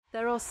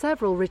There are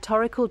several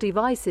rhetorical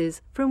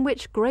devices from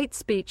which great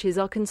speeches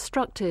are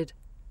constructed.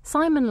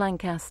 Simon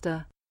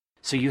Lancaster.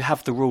 So you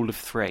have the rule of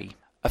three.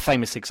 A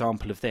famous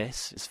example of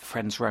this is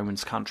Friends,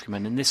 Romans,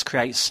 Countrymen, and this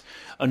creates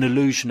an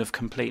illusion of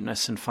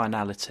completeness and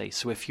finality.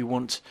 So if you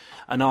want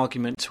an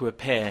argument to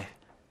appear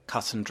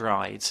cut and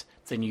dried,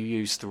 then you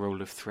use the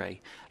rule of three.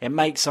 It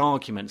makes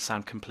arguments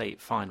sound complete,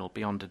 final,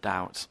 beyond a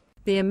doubt.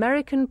 The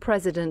American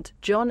President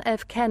John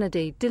F.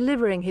 Kennedy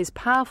delivering his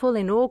powerful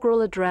inaugural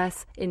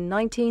address in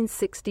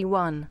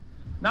 1961.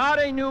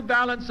 Not a new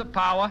balance of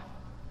power,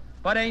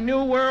 but a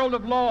new world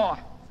of law,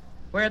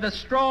 where the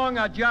strong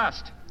are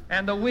just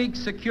and the weak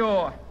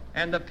secure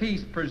and the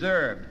peace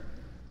preserved.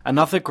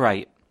 Another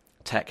great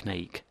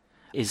technique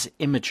is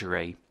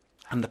imagery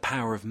and the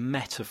power of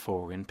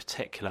metaphor in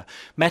particular.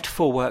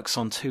 Metaphor works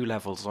on two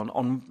levels.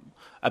 On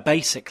a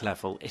basic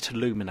level, it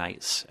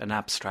illuminates an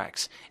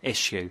abstract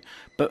issue,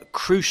 but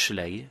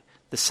crucially,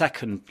 the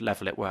second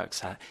level it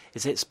works at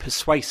is its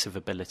persuasive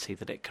ability,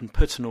 that it can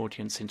put an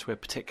audience into a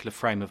particular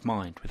frame of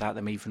mind without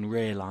them even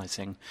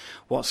realising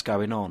what's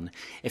going on.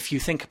 If you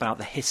think about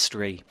the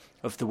history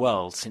of the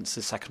world since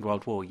the Second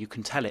World War, you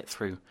can tell it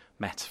through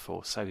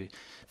metaphor. So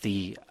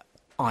the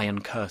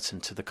Iron Curtain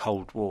to the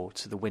Cold War,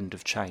 to the Wind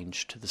of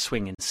Change, to the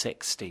Swinging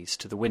 60s,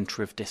 to the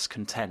Winter of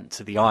Discontent,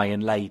 to the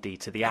Iron Lady,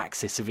 to the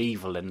Axis of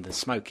Evil and the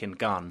Smoking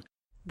Gun.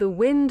 The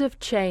wind of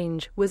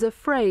change was a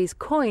phrase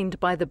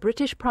coined by the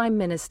British Prime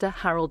Minister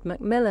Harold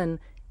Macmillan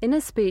in a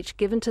speech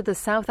given to the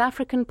South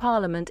African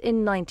Parliament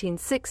in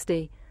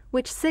 1960,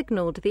 which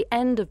signalled the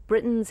end of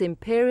Britain's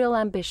imperial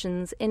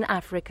ambitions in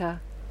Africa.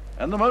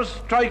 And the most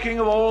striking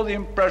of all the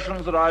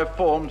impressions that I have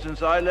formed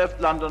since I left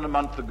London a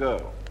month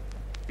ago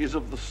is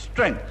of the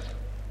strength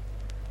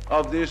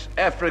of this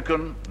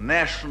African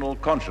national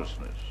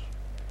consciousness.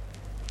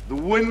 The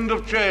wind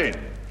of change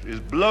is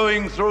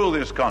blowing through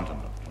this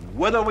continent.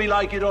 Whether we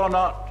like it or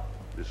not,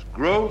 this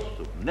growth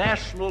of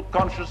national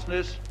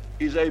consciousness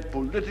is a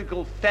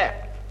political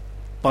fact.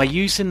 By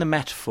using the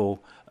metaphor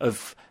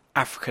of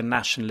African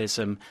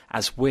nationalism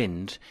as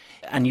wind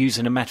and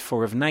using a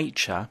metaphor of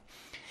nature,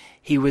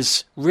 he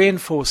was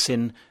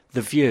reinforcing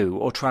the view,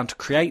 or trying to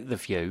create the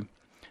view,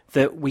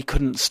 that we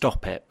couldn't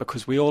stop it,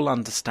 because we all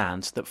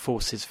understand that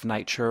forces of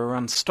nature are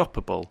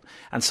unstoppable.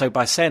 And so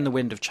by saying the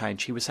wind of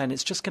change, he was saying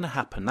it's just going to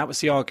happen. That was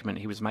the argument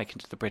he was making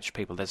to the British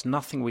people. There's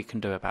nothing we can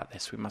do about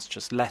this. We must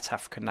just let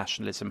African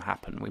nationalism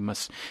happen. We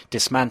must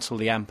dismantle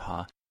the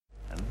empire.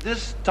 And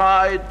this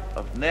tide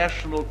of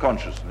national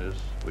consciousness,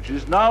 which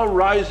is now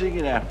rising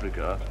in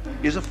Africa,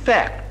 is a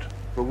fact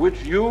for which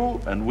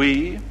you and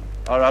we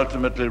are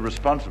ultimately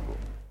responsible.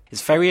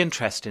 It's very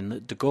interesting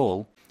that de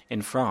Gaulle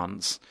in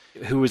France,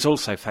 who was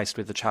also faced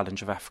with the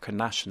challenge of African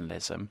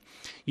nationalism,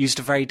 used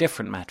a very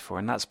different metaphor,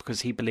 and that's because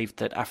he believed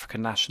that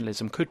African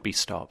nationalism could be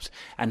stopped,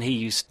 and he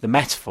used the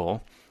metaphor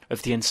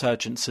of the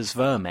insurgents as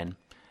vermin.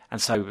 And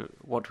so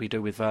what do we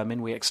do with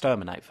vermin? We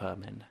exterminate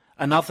vermin.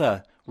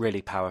 Another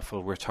really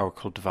powerful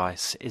rhetorical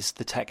device is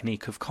the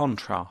technique of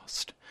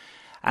contrast,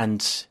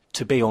 and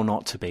to be or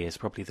not to be is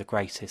probably the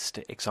greatest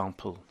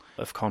example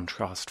of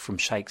contrast from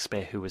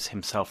Shakespeare, who was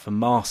himself a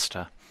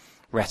master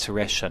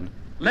rhetorician.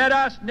 Let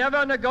us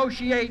never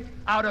negotiate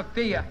out of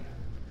fear,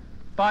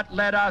 but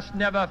let us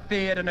never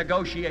fear to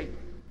negotiate.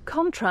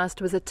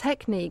 Contrast was a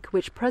technique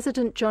which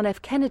President John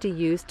F. Kennedy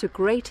used to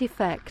great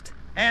effect.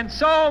 And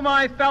so,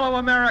 my fellow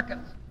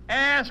Americans,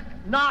 ask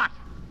not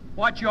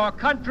what your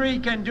country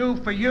can do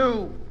for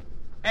you,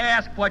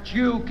 ask what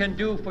you can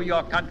do for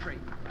your country.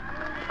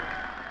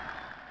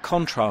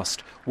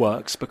 Contrast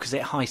works because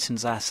it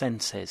heightens our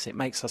senses. It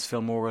makes us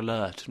feel more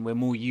alert, and we're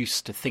more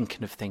used to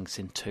thinking of things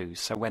in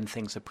twos. So when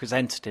things are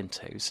presented in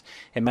twos,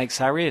 it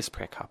makes our ears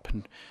prick up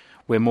and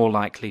we're more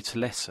likely to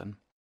listen.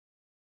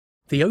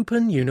 The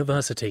Open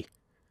University.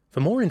 For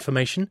more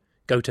information,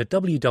 go to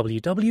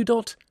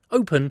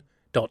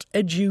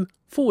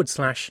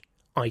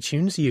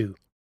www.open.edu/iTunes U.